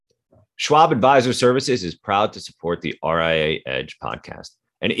Schwab Advisor Services is proud to support the RIA Edge podcast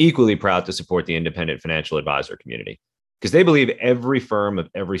and equally proud to support the independent financial advisor community because they believe every firm of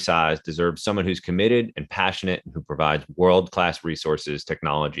every size deserves someone who's committed and passionate and who provides world-class resources,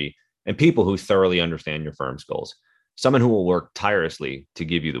 technology, and people who thoroughly understand your firm's goals. Someone who will work tirelessly to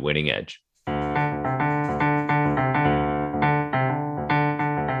give you the winning edge.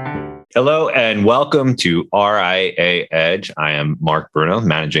 Hello and welcome to RIA Edge. I am Mark Bruno,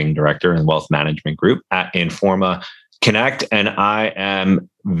 Managing Director in Wealth Management Group at Informa Connect, and I am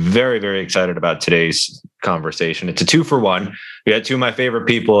very, very excited about today's conversation. It's a 2-for-1. We got two of my favorite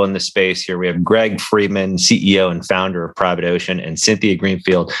people in the space here. We have Greg Friedman, CEO and founder of Private Ocean, and Cynthia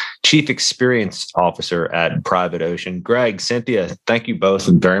Greenfield, Chief Experience Officer at Private Ocean. Greg, Cynthia, thank you both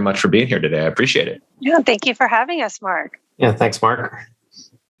very much for being here today. I appreciate it. Yeah, thank you for having us, Mark. Yeah, thanks, Mark.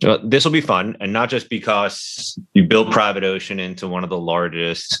 This will be fun, and not just because you built Private Ocean into one of the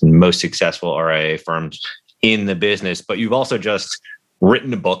largest and most successful RIA firms in the business, but you've also just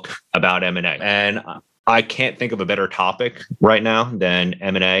written a book about M&A. And I can't think of a better topic right now than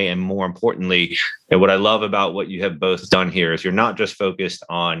M&A. And more importantly, what I love about what you have both done here is you're not just focused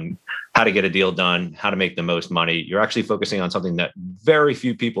on how to get a deal done, how to make the most money. You're actually focusing on something that very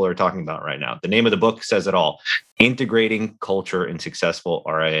few people are talking about right now. The name of the book says it all: integrating culture in successful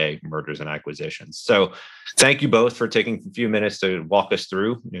RIA mergers and acquisitions. So thank you both for taking a few minutes to walk us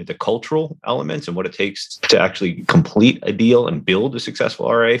through the cultural elements and what it takes to actually complete a deal and build a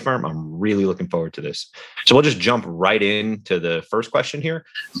successful RIA firm. I'm really looking forward to this. So we'll just jump right into the first question here.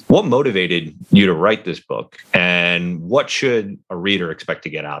 What motivated you to write this book, and what should a reader expect to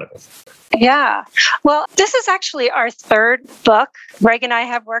get out of it? Yeah. Well, this is actually our third book Greg and I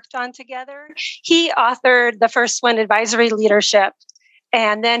have worked on together. He authored the first one, Advisory Leadership,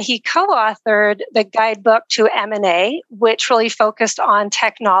 and then he co-authored the guidebook to M&A, which really focused on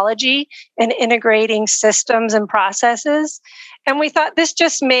technology and integrating systems and processes. And we thought this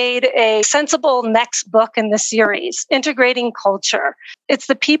just made a sensible next book in the series, Integrating Culture. It's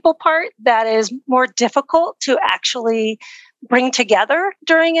the people part that is more difficult to actually bring together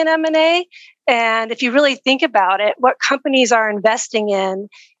during an M&A. And if you really think about it, what companies are investing in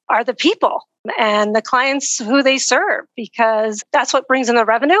are the people and the clients who they serve, because that's what brings in the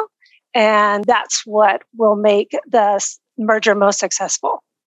revenue. And that's what will make the merger most successful.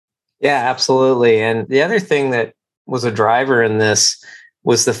 Yeah, absolutely. And the other thing that was a driver in this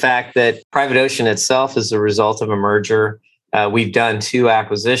was the fact that Private Ocean itself is a result of a merger. We've done 2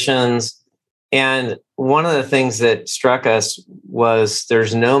 acquisitions. And one of the things that struck us was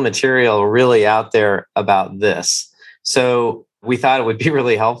there's no material really out there about this. So we thought it would be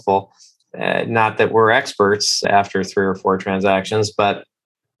really helpful. Not that we're experts after 3 or 4 transactions, but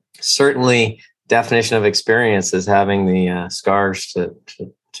certainly definition of experience is having the scars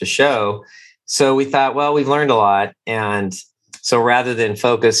to show. So we thought, well, we've learned a lot. And so rather than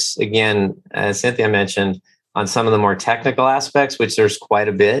focus, again, as Cynthia mentioned, on some of the more technical aspects, which there's quite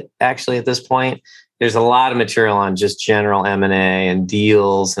a bit actually at this point, there's a lot of material on just general M&A and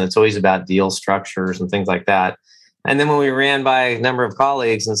deals. And it's always about deal structures and things like that. And then when we ran by a number of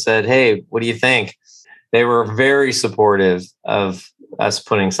colleagues and said, hey, what do you think? They were very supportive of us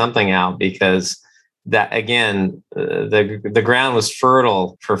putting something out because that, again, the ground was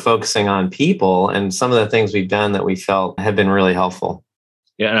fertile for focusing on people and some of the things we've done that we felt have been really helpful.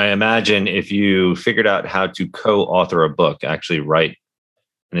 Yeah, and I imagine if you figured out how to co-author a book, actually write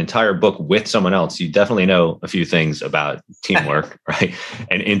an entire book with someone else, you definitely know a few things about teamwork, right?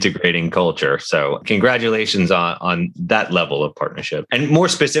 And integrating culture. So congratulations on that level of partnership. And more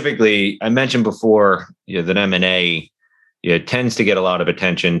specifically, I mentioned before that M&A tends to get a lot of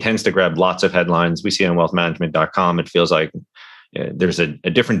attention, tends to grab lots of headlines. We see on wealthmanagement.com, it feels like there's a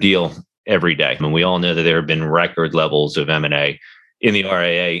different deal every day. I mean, we all know that there have been record levels of M&A in the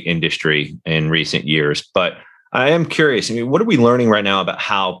RIA industry in recent years. But I am curious, what are we learning right now about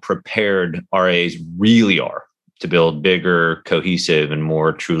how prepared RIAs really are to build bigger, cohesive, and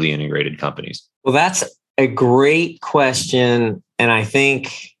more truly integrated companies? Well, that's a great question. And I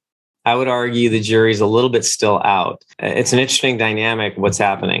think I would argue the jury's a little bit still out. It's an interesting dynamic, what's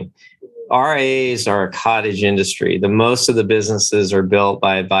happening. RIAs are a cottage industry. The most of the businesses are built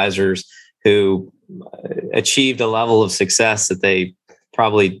by advisors who achieved a level of success that they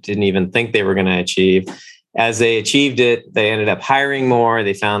probably didn't even think they were going to achieve. As they achieved it, they ended up hiring more.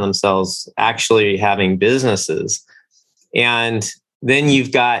 They found themselves actually having businesses. And then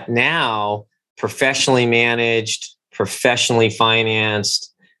you've got now professionally managed, professionally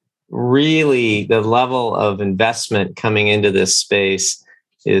financed, really the level of investment coming into this space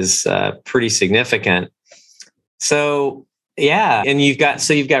is pretty significant. So Yeah. And you've got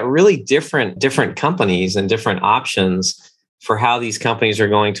really different companies and different options for how these companies are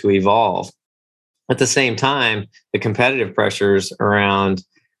going to evolve. At the same time, the competitive pressures around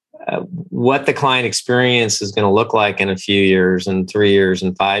what the client experience is going to look like in a few years and 3 years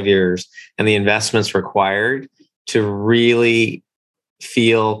and 5 years, and the investments required to really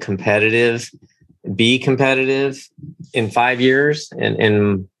feel competitive, be competitive in 5 years.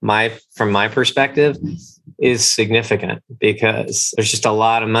 And from my perspective, is significant because there's just a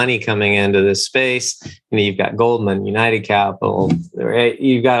lot of money coming into this space. You've got Goldman, United Capital, right?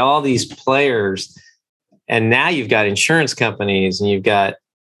 You've got all these players, and now you've got insurance companies, and you've got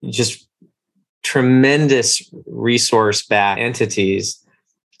just tremendous resource-backed entities.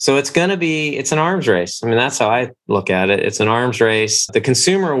 So it's an arms race. I mean, that's how I look at it. It's an arms race. The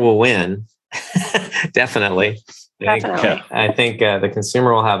consumer will win, definitely. I think the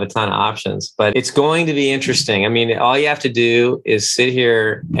consumer will have a ton of options, but it's going to be interesting. I mean, all you have to do is sit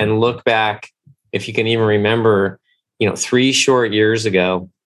here and look back, if you can even remember, 3 short years ago,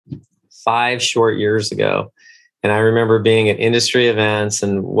 5 short years ago. And I remember being at industry events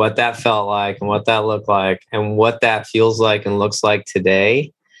and what that felt like and what that looked like and what that feels like and looks like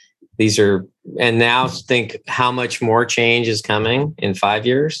today. And now think how much more change is coming in 5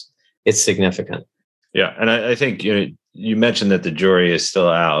 years. It's significant. Yeah. And I think, you mentioned that the jury is still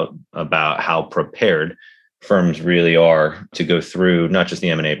out about how prepared firms really are to go through not just the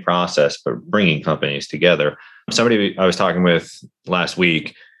M&A process, but bringing companies together. Somebody I was talking with last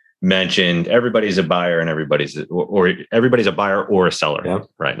week mentioned everybody's a buyer and everybody's a buyer or a seller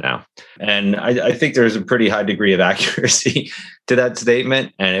right now. And I think there's a pretty high degree of accuracy to that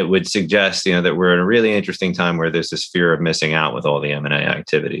statement. And it would suggest, that we're in a really interesting time where there's this fear of missing out with all the M&A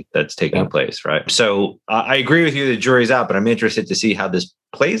activity that's taking place, right? So I agree with you, the jury's out, but I'm interested to see how this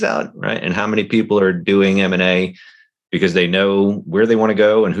plays out, right? And how many people are doing M&A because they know where they want to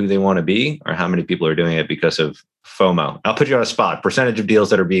go and who they want to be, or how many people are doing it because of FOMO. I'll put you on a spot. Percentage of deals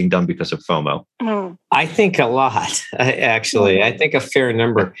that are being done because of FOMO. I think a lot, actually. I think a fair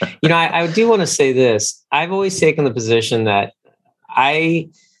number. I do want to say this. I've always taken the position that I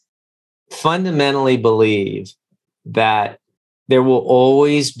fundamentally believe that there will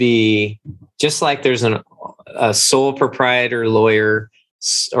always be, just like there's a sole proprietor lawyer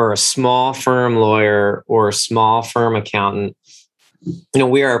or a small firm lawyer or a small firm accountant,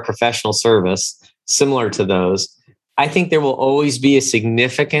 we are a professional service similar to those. I think there will always be a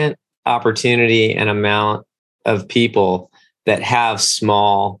significant opportunity and amount of people that have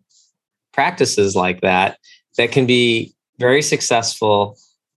small practices like that can be very successful,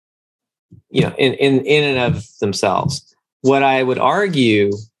 in and of themselves. What I would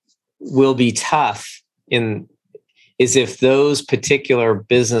argue will be tough is if those particular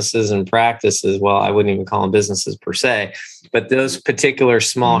businesses and practices, well, I wouldn't even call them businesses per se, but those particular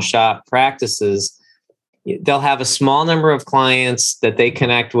small shop practices, they'll have a small number of clients that they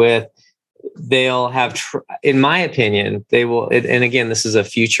connect with. They'll have, in my opinion, they will, and again, this is a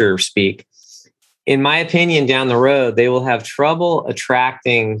future speak. In my opinion, down the road, they will have trouble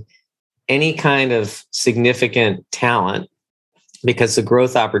attracting any kind of significant talent because the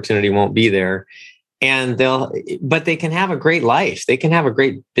growth opportunity won't be there. But they can have a great life. They can have a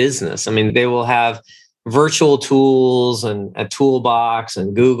great business. I mean, they will have virtual tools and a toolbox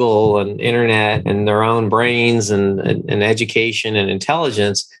and Google and internet and their own brains and education and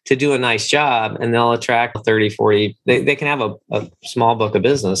intelligence to do a nice job. And they'll attract 30, 40, they can have a small book of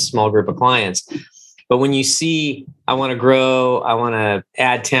business, small group of clients. But when you see, I want to grow, I want to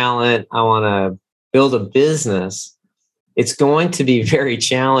add talent, I want to build a business, it's going to be very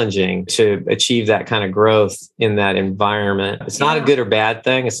challenging to achieve that kind of growth in that environment. It's not a good or bad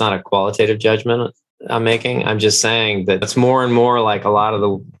thing. It's not a qualitative judgment I'm making. I'm just saying that it's more and more like a lot of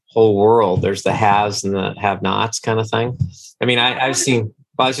the whole world. There's the haves and the have-nots kind of thing. I mean, I've seen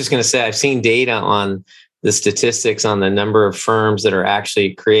data on the statistics on the number of firms that are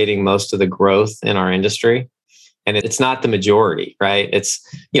actually creating most of the growth in our industry. And it's not the majority, right? It's,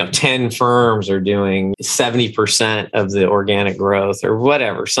 10 firms are doing 70% of the organic growth or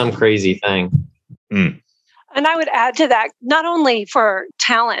whatever, some crazy thing. And I would add to that, not only for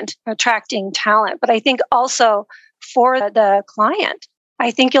talent, attracting talent, but I think also for the client.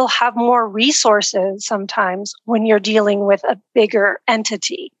 I think you'll have more resources sometimes when you're dealing with a bigger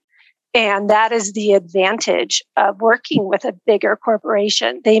entity. And that is the advantage of working with a bigger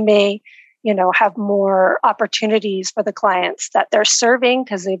corporation. They may have more opportunities for the clients that they're serving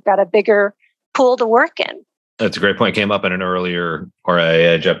because they've got a bigger pool to work in. That's a great point. Came up in an earlier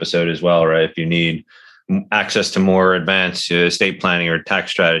RIA Edge episode as well, right? If you need access to more advanced estate planning or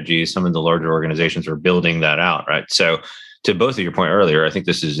tax strategies, some of the larger organizations are building that out, right? So to both of your point earlier, I think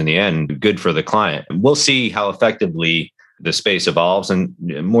this is in the end good for the client. We'll see how effectively the space evolves. And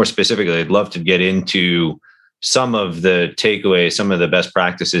more specifically, I'd love to get into some of the takeaways, some of the best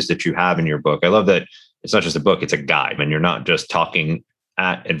practices that you have in your book. I love that it's not just a book, it's a guide. And you're not just talking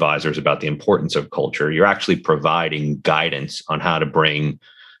at advisors about the importance of culture. You're actually providing guidance on how to bring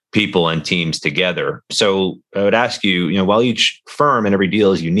people and teams together. So I would ask you, while each firm and every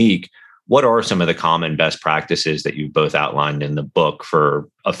deal is unique, what are some of the common best practices that you've both outlined in the book for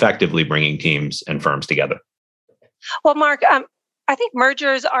effectively bringing teams and firms together? Well, Mark, I think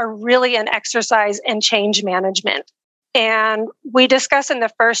mergers are really an exercise in change management. And we discuss in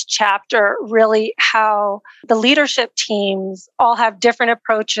the first chapter really how the leadership teams all have different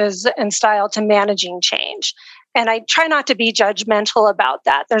approaches and style to managing change. And I try not to be judgmental about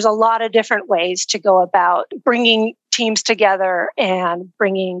that. There's a lot of different ways to go about bringing teams together and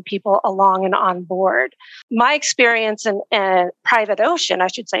bringing people along and on board. My experience in Private Ocean, I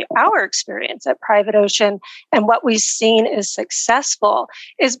should say our experience at Private Ocean and what we've seen is successful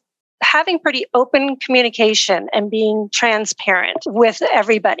is having pretty open communication and being transparent with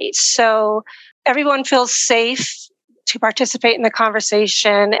everybody. So everyone feels safe to participate in the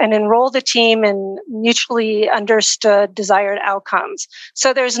conversation and enroll the team in mutually understood desired outcomes.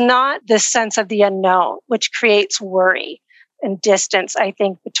 So there's not this sense of the unknown, which creates worry and distance, I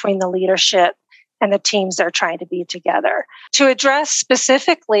think, between the leadership and the teams they're trying to be together. To address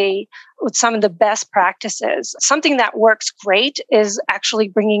specifically with some of the best practices, something that works great is actually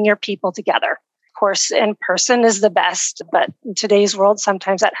bringing your people together. Of course, in person is the best, but in today's world,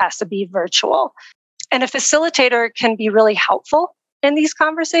 sometimes that has to be virtual. And a facilitator can be really helpful in these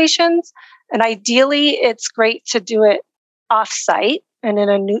conversations. And ideally, it's great to do it off-site and in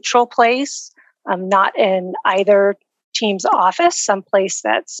a neutral place, not in either team's office, someplace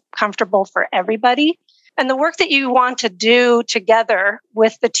that's comfortable for everybody. And the work that you want to do together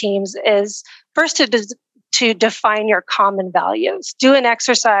with the teams is first to define your common values. Do an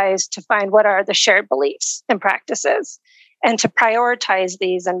exercise to find what are the shared beliefs and practices, and to prioritize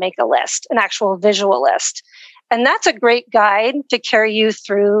these and make a list, an actual visual list. And that's a great guide to carry you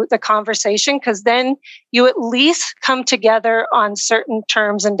through the conversation, because then you at least come together on certain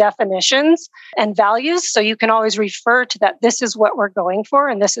terms and definitions and values. So you can always refer to that. This is what we're going for,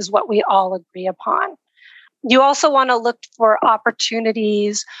 and this is what we all agree upon. You also want to look for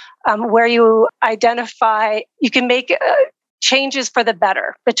opportunities where you identify, you can make changes for the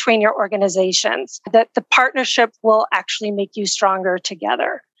better between your organizations, that the partnership will actually make you stronger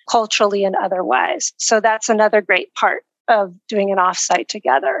together, culturally and otherwise. So that's another great part of doing an offsite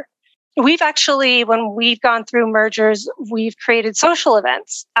together. We've actually, when we've gone through mergers, we've created social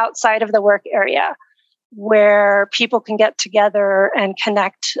events outside of the work area where people can get together and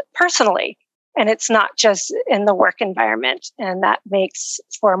connect personally. And it's not just in the work environment. And that makes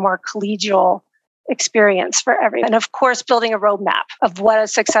for a more collegial experience for everyone. And of course, building a roadmap of what a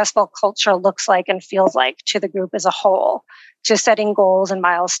successful culture looks like and feels like to the group as a whole, to setting goals and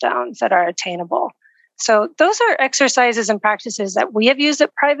milestones that are attainable. So those are exercises and practices that we have used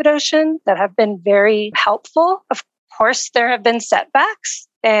at Private Ocean that have been very helpful. Of course, there have been setbacks,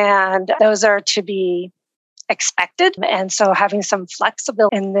 and those are to be expected. And so having some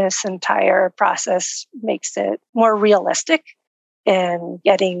flexibility in this entire process makes it more realistic in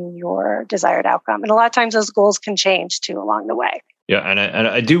getting your desired outcome. And a lot of times those goals can change too along the way. Yeah. And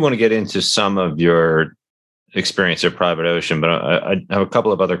I do want to get into some of your experience at Private Ocean, but I have a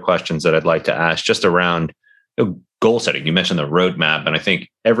couple of other questions that I'd like to ask just around goal setting. You mentioned the roadmap, and I think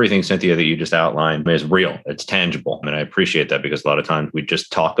everything, Cynthia, that you just outlined is real. It's tangible. And I appreciate that, because a lot of times we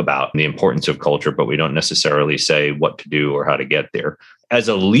just talk about the importance of culture, but we don't necessarily say what to do or how to get there. As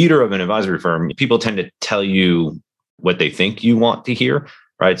a leader of an advisory firm, people tend to tell you what they think you want to hear,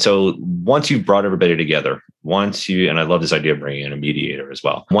 right? So once you've brought everybody together, and I love this idea of bringing in a mediator as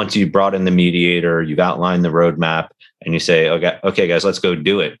well. Once you've brought in the mediator, you've outlined the roadmap, and you say, okay, guys, let's go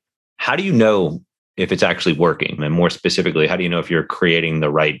do it. How do you know if it's actually working? And more specifically, how do you know if you're creating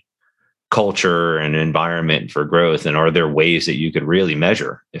the right culture and environment for growth? And are there ways that you could really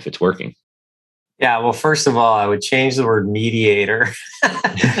measure if it's working? Yeah, well, first of all, I would change the word mediator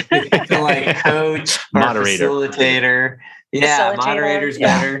to like coach or moderator. Facilitator. Yeah, moderator's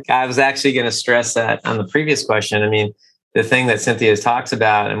better. I was actually going to stress that on the previous question. I mean, the thing that Cynthia talks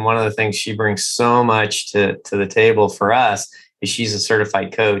about, and one of the things she brings so much to the table for us, is she's a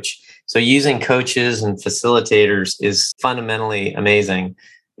certified coach. So using coaches and facilitators is fundamentally amazing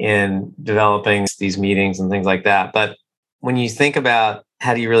in developing these meetings and things like that. But when you think about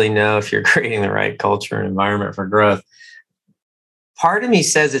how do you really know if you're creating the right culture and environment for growth, part of me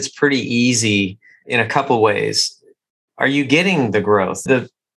says it's pretty easy in a couple ways. Are you getting the growth?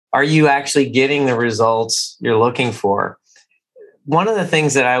 Are you actually getting the results you're looking for? One of the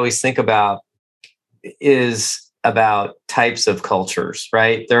things that I always think about is about types of cultures,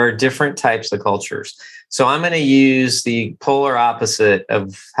 right? There are different types of cultures. So I'm going to use the polar opposite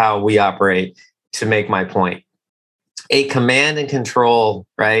of how we operate to make my point. A command and control,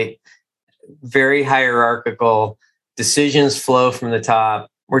 right? Very hierarchical, decisions flow from the top.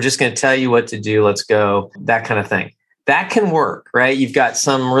 We're just going to tell you what to do. Let's go. That kind of thing. That can work, right? You've got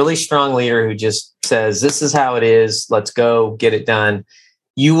some really strong leader who just says, this is how it is. Let's go get it done.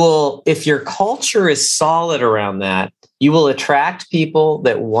 You will, if your culture is solid around that, you will attract people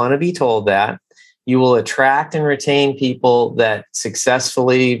that want to be told that. You will attract and retain people that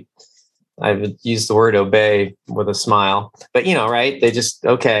successfully, I would use the word obey with a smile, but right? They just,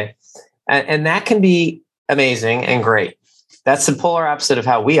 okay. And that can be amazing and great. That's the polar opposite of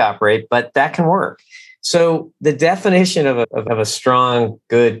how we operate, but that can work. So the definition of a strong,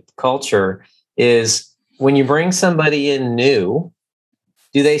 good culture is when you bring somebody in new,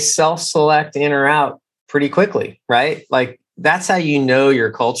 do they self-select in or out pretty quickly, right? Like that's how you know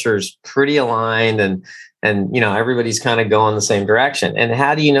your culture's pretty aligned and everybody's kind of going the same direction. And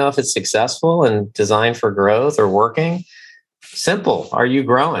how do you know if it's successful and designed for growth or working? Simple. Are you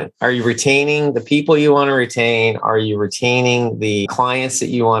growing? Are you retaining the people you want to retain? Are you retaining the clients that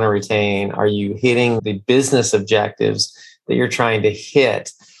you want to retain? Are you hitting the business objectives that you're trying to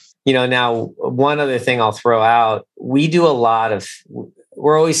hit? Now, one other thing I'll throw out,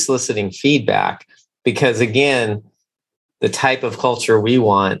 we're always soliciting feedback because, again, the type of culture we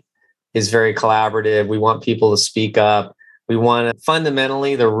want is very collaborative. We want people to speak up. We want to,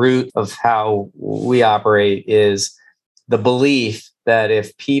 fundamentally, the root of how we operate is the belief that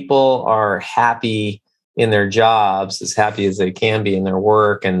if people are happy in their jobs, as happy as they can be in their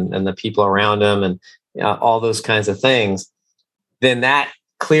work and the people around them and all those kinds of things, then that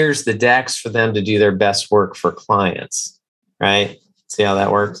clears the decks for them to do their best work for clients, right? See how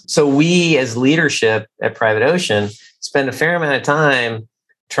that works? So we as leadership at Private Ocean spend a fair amount of time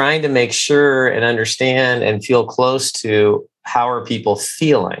trying to make sure and understand and feel close to how are people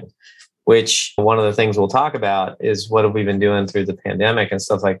feeling, which one of the things we'll talk about is what have we been doing through the pandemic and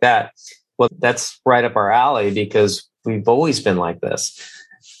stuff like that. Well, that's right up our alley because we've always been like this.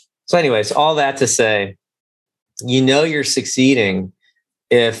 So anyways, all that to say, you're succeeding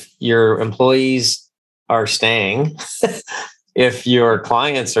if your employees are staying, if your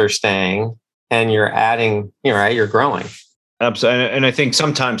clients are staying, and you're adding, you're growing. Absolutely. And I think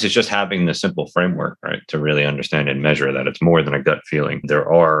sometimes it's just having the simple framework, right, to really understand and measure that it's more than a gut feeling. There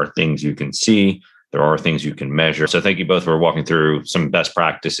are things you can see. There are things you can measure. So thank you both for walking through some best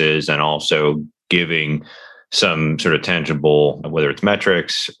practices and also giving some sort of tangible, whether it's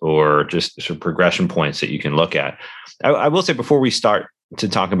metrics or just sort of progression points that you can look at. I will say before we start to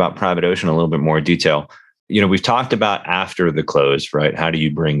talk about Private Ocean in a little bit more detail, we've talked about after the close, right? How do you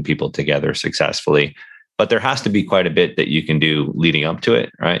bring people together successfully? But there has to be quite a bit that you can do leading up to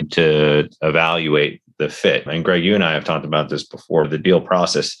it, right? To evaluate the fit. And Greg, you and I have talked about this before. The deal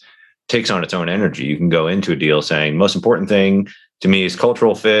process takes on its own energy. You can go into a deal saying, most important thing to me is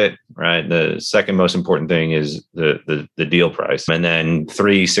cultural fit, right? The second most important thing is the deal price. And then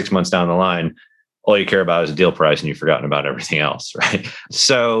 3-6 months down the line, all you care about is a deal price and you've forgotten about everything else, right?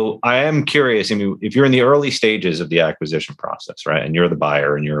 So I am curious, if you're in the early stages of the acquisition process, right? And you're the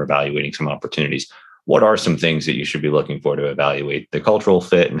buyer and you're evaluating some opportunities, what are some things that you should be looking for to evaluate the cultural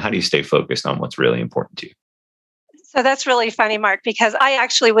fit, and how do you stay focused on what's really important to you? So that's really funny, Mark, because I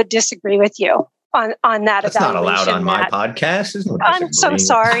actually would disagree with you on that that's evaluation. That's not allowed on my podcast. I'm so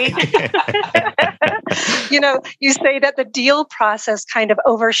sorry. You say that the deal process kind of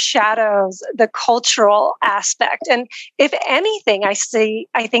overshadows the cultural aspect. And if anything, I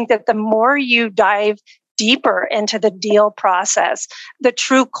think that the more you dive deeper into the deal process, the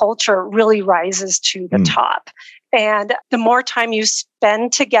true culture really rises to the top. And the more time you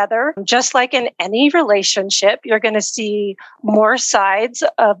spend together, just like in any relationship, you're going to see more sides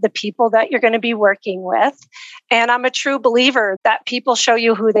of the people that you're going to be working with. And I'm a true believer that people show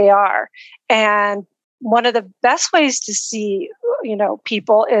you who they are. And one of the best ways to see,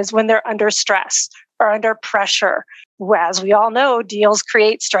 people is when they're under stress or under pressure. As we all know, deals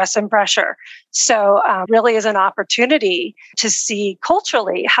create stress and pressure. So really is an opportunity to see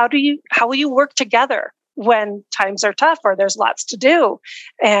culturally, how will you work together when times are tough or there's lots to do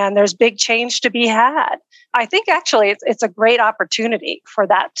and there's big change to be had. I think actually it's a great opportunity for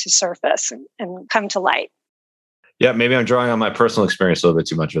that to surface and come to light. Yeah, maybe I'm drawing on my personal experience a little bit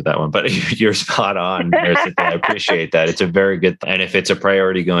too much with that one, but you're spot on. I appreciate that. It's a very good, and if it's a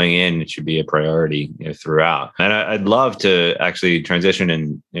priority going in, it should be a priority throughout. And I'd love to actually transition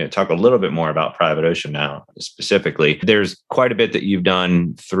and talk a little bit more about Private Ocean now specifically. There's quite a bit that you've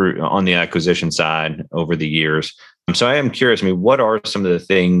done through on the acquisition side over the years. So I am curious, what are some of the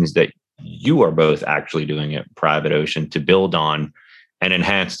things that you are both actually doing at Private Ocean to build on and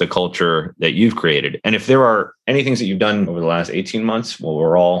enhance the culture that you've created? And if there are any things that you've done over the last 18 months while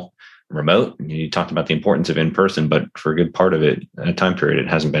we're all remote, you talked about the importance of in-person, but for a good part of it, a time period, it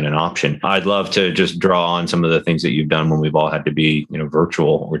hasn't been an option. I'd love to just draw on some of the things that you've done when we've all had to be,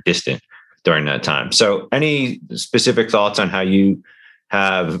 virtual or distant during that time. So any specific thoughts on how you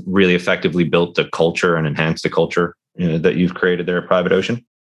have really effectively built the culture and enhanced the culture that you've created there at Private Ocean?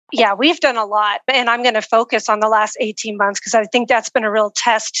 Yeah, we've done a lot, and I'm going to focus on the last 18 months because I think that's been a real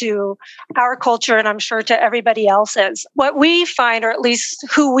test to our culture, and I'm sure to everybody else's. What we find, or at least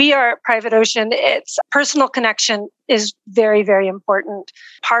who we are at Private Ocean, it's personal connection is very, very important.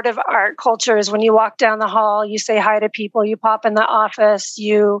 Part of our culture is when you walk down the hall, you say hi to people, you pop in the office,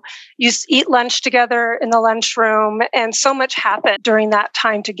 you eat lunch together in the lunchroom, and so much happened during that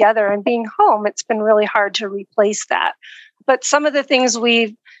time together. And being home, it's been really hard to replace that. But some of the things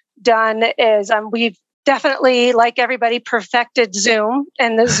we've done is we've definitely, like everybody, perfected Zoom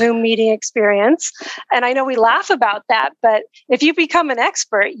and the Zoom meeting experience. And I know we laugh about that, but if you become an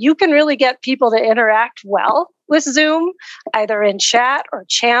expert, you can really get people to interact well with Zoom, either in chat or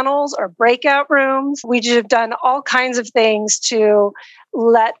channels or breakout rooms. We have done all kinds of things to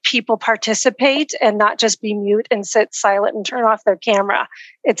let people participate and not just be mute and sit silent and turn off their camera.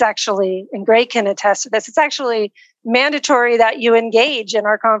 It's actually, and Greg can attest to this, it's actually mandatory that you engage in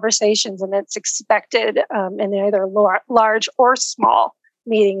our conversations, and it's expected in either large or small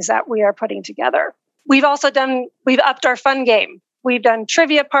meetings that we are putting together. We've upped our fun game. We've done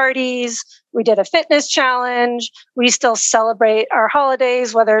trivia parties. We did a fitness challenge. We still celebrate our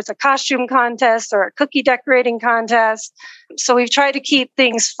holidays, whether it's a costume contest or a cookie decorating contest. So we've tried to keep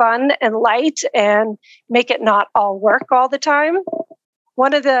things fun and light and make it not all work all the time.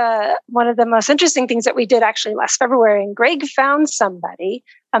 One of the most interesting things that we did actually last February, and Greg found somebody,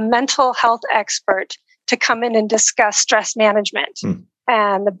 a mental health expert, to come in and discuss stress management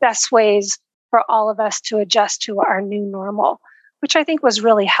and the best ways for all of us to adjust to our new normal, which I think was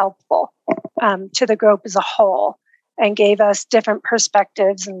really helpful to the group as a whole and gave us different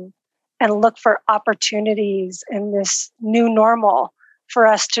perspectives and look for opportunities in this new normal for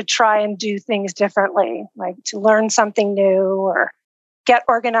us to try and do things differently, like to learn something new or get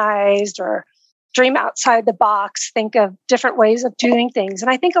organized or dream outside the box, think of different ways of doing things. And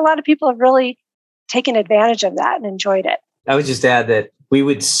I think a lot of people have really taken advantage of that and enjoyed it. I would just add that we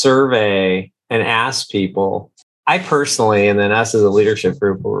would survey and ask people. I personally, and then us as a leadership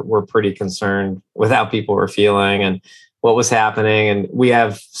group, were pretty concerned with how people were feeling and what was happening. And we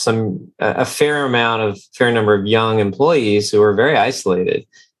have a fair number of young employees who are very isolated,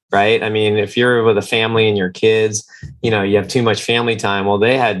 right? I mean, if you're with a family and your kids, you have too much family time. Well,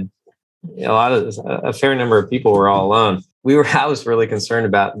 they had a fair number of people were all alone. I was really concerned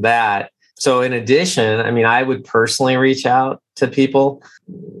about that. So in addition, I would personally reach out to people,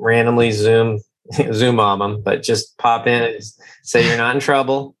 randomly Zoom bomb them, but just pop in and say, you're not in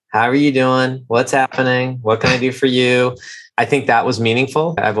trouble. How are you doing? What's happening? What can I do for you? I think that was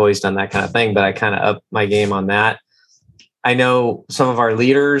meaningful. I've always done that kind of thing, but I kind of upped my game on that. I know some of our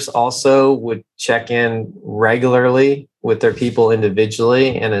leaders also would check in regularly with their people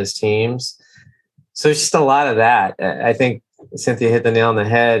individually and as teams. So there's just a lot of that. I think Cynthia hit the nail on the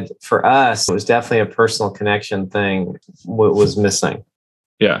head. For us, it was definitely a personal connection thing what was missing.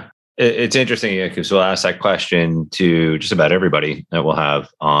 Yeah. It's interesting because we'll ask that question to just about everybody that we'll have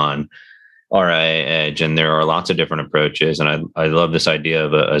on RIA Edge, and there are lots of different approaches. And I love this idea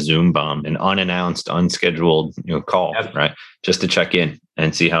of a Zoom bomb, an unannounced, unscheduled call, right? Just to check in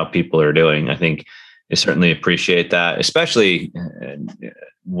and see how people are doing. I think I certainly appreciate that, especially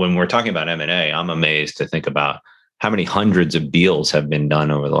when we're talking about M&A. I'm amazed to think about how many hundreds of deals have been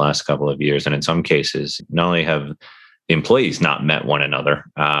done over the last couple of years. And in some cases, not only have the employees not met one another,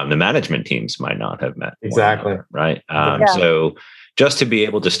 the management teams might not have met exactly one another, right? So just to be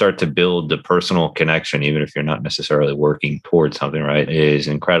able to start to build the personal connection, even if you're not necessarily working towards something, right, is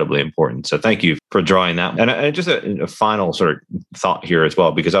incredibly important. So thank you for drawing that. And just a final sort of thought here as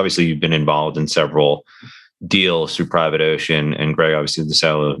well, because obviously you've been involved in several deals through Private Ocean, and Greg obviously the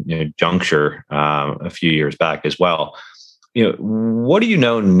sale of Juncture a few years back as well. what do you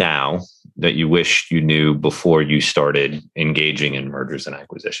know now that you wish you knew before you started engaging in mergers and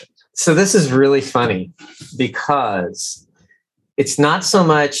acquisitions? So this is really funny because it's not so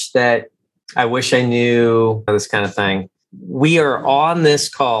much that I wish I knew this kind of thing. We are on this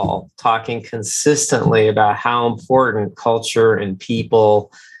call talking consistently about how important culture and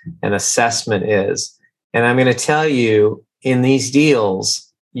people and assessment is. And I'm going to tell you, in these deals,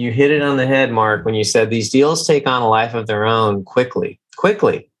 you hit it on the head, Mark, when you said these deals take on a life of their own quickly.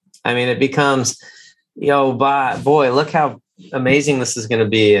 I mean, it becomes, boy, look how amazing this is going to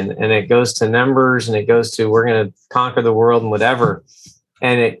be. And it goes to numbers, and it goes to, we're going to conquer the world and whatever.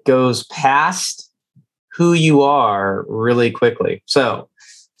 And it goes past who you are really quickly. So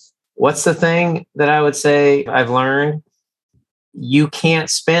what's the thing that I would say I've learned? You can't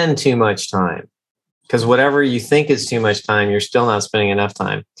spend too much time, because whatever you think is too much time, you're still not spending enough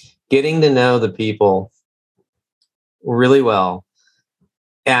time. Getting to know the people really well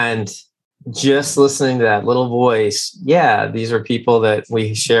and just listening to that little voice. Yeah, these are people that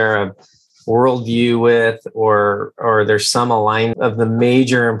we share a worldview with, or there's some alignment of the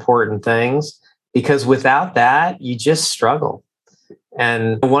major important things, because without that, you just struggle.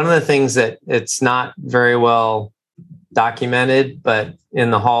 And one of the things that it's not very well documented, but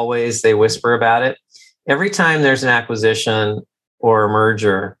in the hallways, they whisper about it. Every time there's an acquisition or a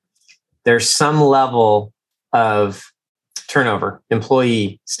merger, there's some level of turnover,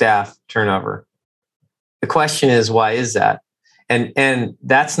 employee, staff turnover. The question is, why is that? And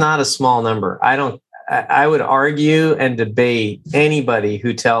that's not a small number. I would argue and debate anybody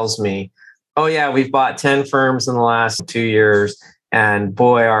who tells me, oh yeah, we've bought 10 firms in the last 2 years, and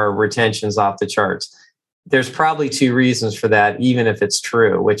boy, our retention's off the charts. There's probably two reasons for that, even if it's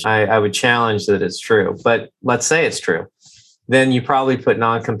true, which I would challenge that it's true. But let's say it's true. Then you probably put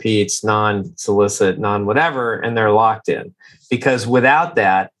non-competes, non-solicit, non-whatever, and they're locked in. Because without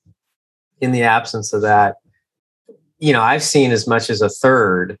that, in the absence of that, I've seen as much as a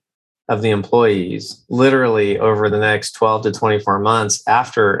third of the employees literally over the next 12 to 24 months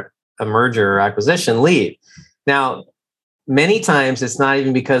after a merger or acquisition leave. Now, many times it's not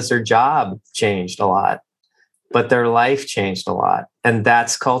even because their job changed a lot, but their life changed a lot. And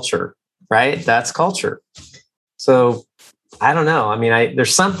that's culture, right? That's culture. So I don't know. I mean,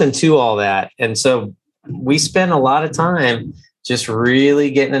 there's something to all that. And so we spend a lot of time just really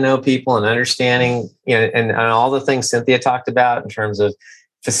getting to know people and understanding, and all the things Cynthia talked about in terms of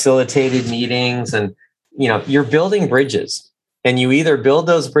facilitated meetings. And, you're building bridges, and you either build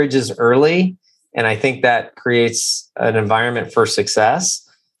those bridges early, and I think that creates an environment for success,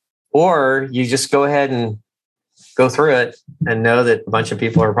 or you just go ahead and go through it and know that a bunch of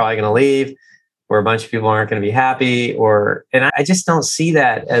people are probably going to leave, or a bunch of people aren't going to be happy, and I just don't see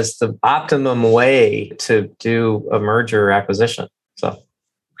that as the optimum way to do a merger or acquisition. So,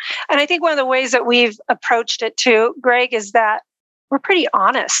 and I think one of the ways that we've approached it too, Greg, is that we're pretty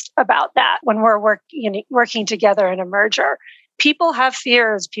honest about that when we're working together in a merger. People have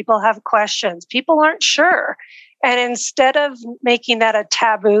fears, people have questions, people aren't sure. And instead of making that a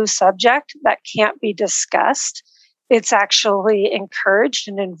taboo subject that can't be discussed, it's actually encouraged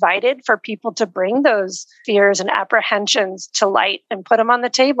and invited for people to bring those fears and apprehensions to light and put them on the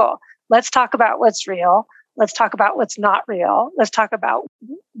table. Let's talk about what's real. Let's talk about what's not real. Let's talk about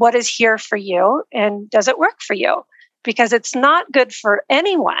what is here for you, and does it work for you? Because it's not good for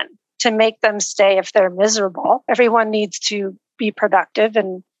anyone to make them stay if they're miserable. Everyone needs to be productive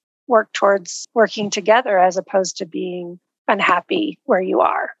and work towards working together, as opposed to being unhappy where you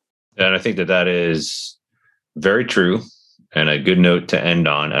are. And I think that is very true, and a good note to end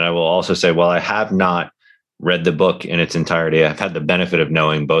on. And I will also say, while I have not read the book in its entirety, I've had the benefit of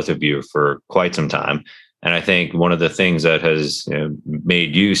knowing both of you for quite some time. And I think one of the things that has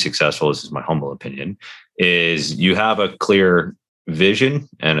made you successful, this is my humble opinion, is you have a clear vision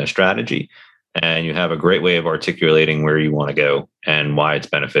and a strategy, and you have a great way of articulating where you want to go and why it's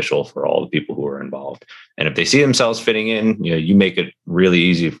beneficial for all the people who are involved. And if they see themselves fitting in, you make it really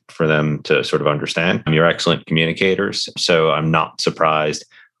easy for them to sort of understand. You're excellent communicators. So I'm not surprised,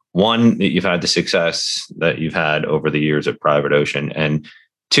 one, that you've had the success that you've had over the years at Private Ocean, and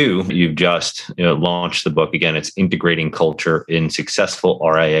two, you've just launched the book. Again, it's Integrating Culture in Successful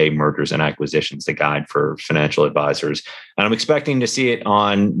RIA Mergers and Acquisitions, the guide for financial advisors. And I'm expecting to see it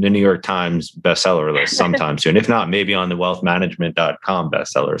on the New York Times bestseller list sometime soon. If not, maybe on the wealthmanagement.com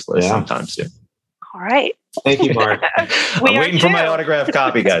bestsellers list sometime soon. All right. Thank you, Mark. I'm waiting for my autographed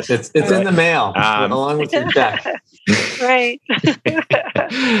copy, guys. It's in the mail along with your check. Right.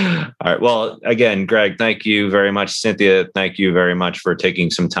 All right. Well, again, Greg, thank you very much. Cynthia, thank you very much for taking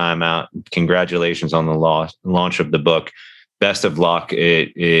some time out. Congratulations on the launch of the book. best of luck.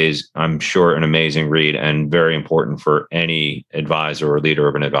 It is, I'm sure, an amazing read and very important for any advisor or leader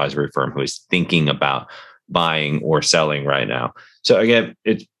of an advisory firm who is thinking about buying or selling right now. So again,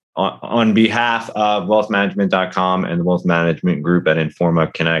 it's on behalf of wealthmanagement.com and the Wealth Management Group at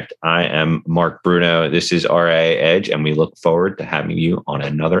Informa Connect. I am Mark Bruno. This is RIA Edge, and we look forward to having you on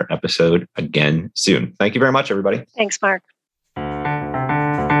another episode again soon. Thank you very much, everybody. Thanks, Mark.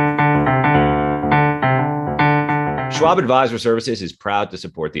 Schwab Advisor Services is proud to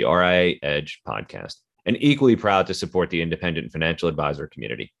support the RIA Edge podcast and equally proud to support the independent financial advisor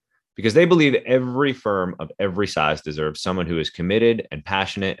community, because they believe every firm of every size deserves someone who is committed and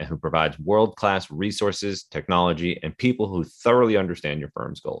passionate and who provides world-class resources, technology, and people who thoroughly understand your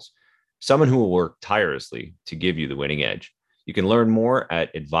firm's goals. Someone who will work tirelessly to give you the winning edge. You can learn more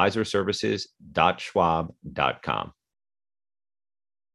at advisorservices.schwab.com.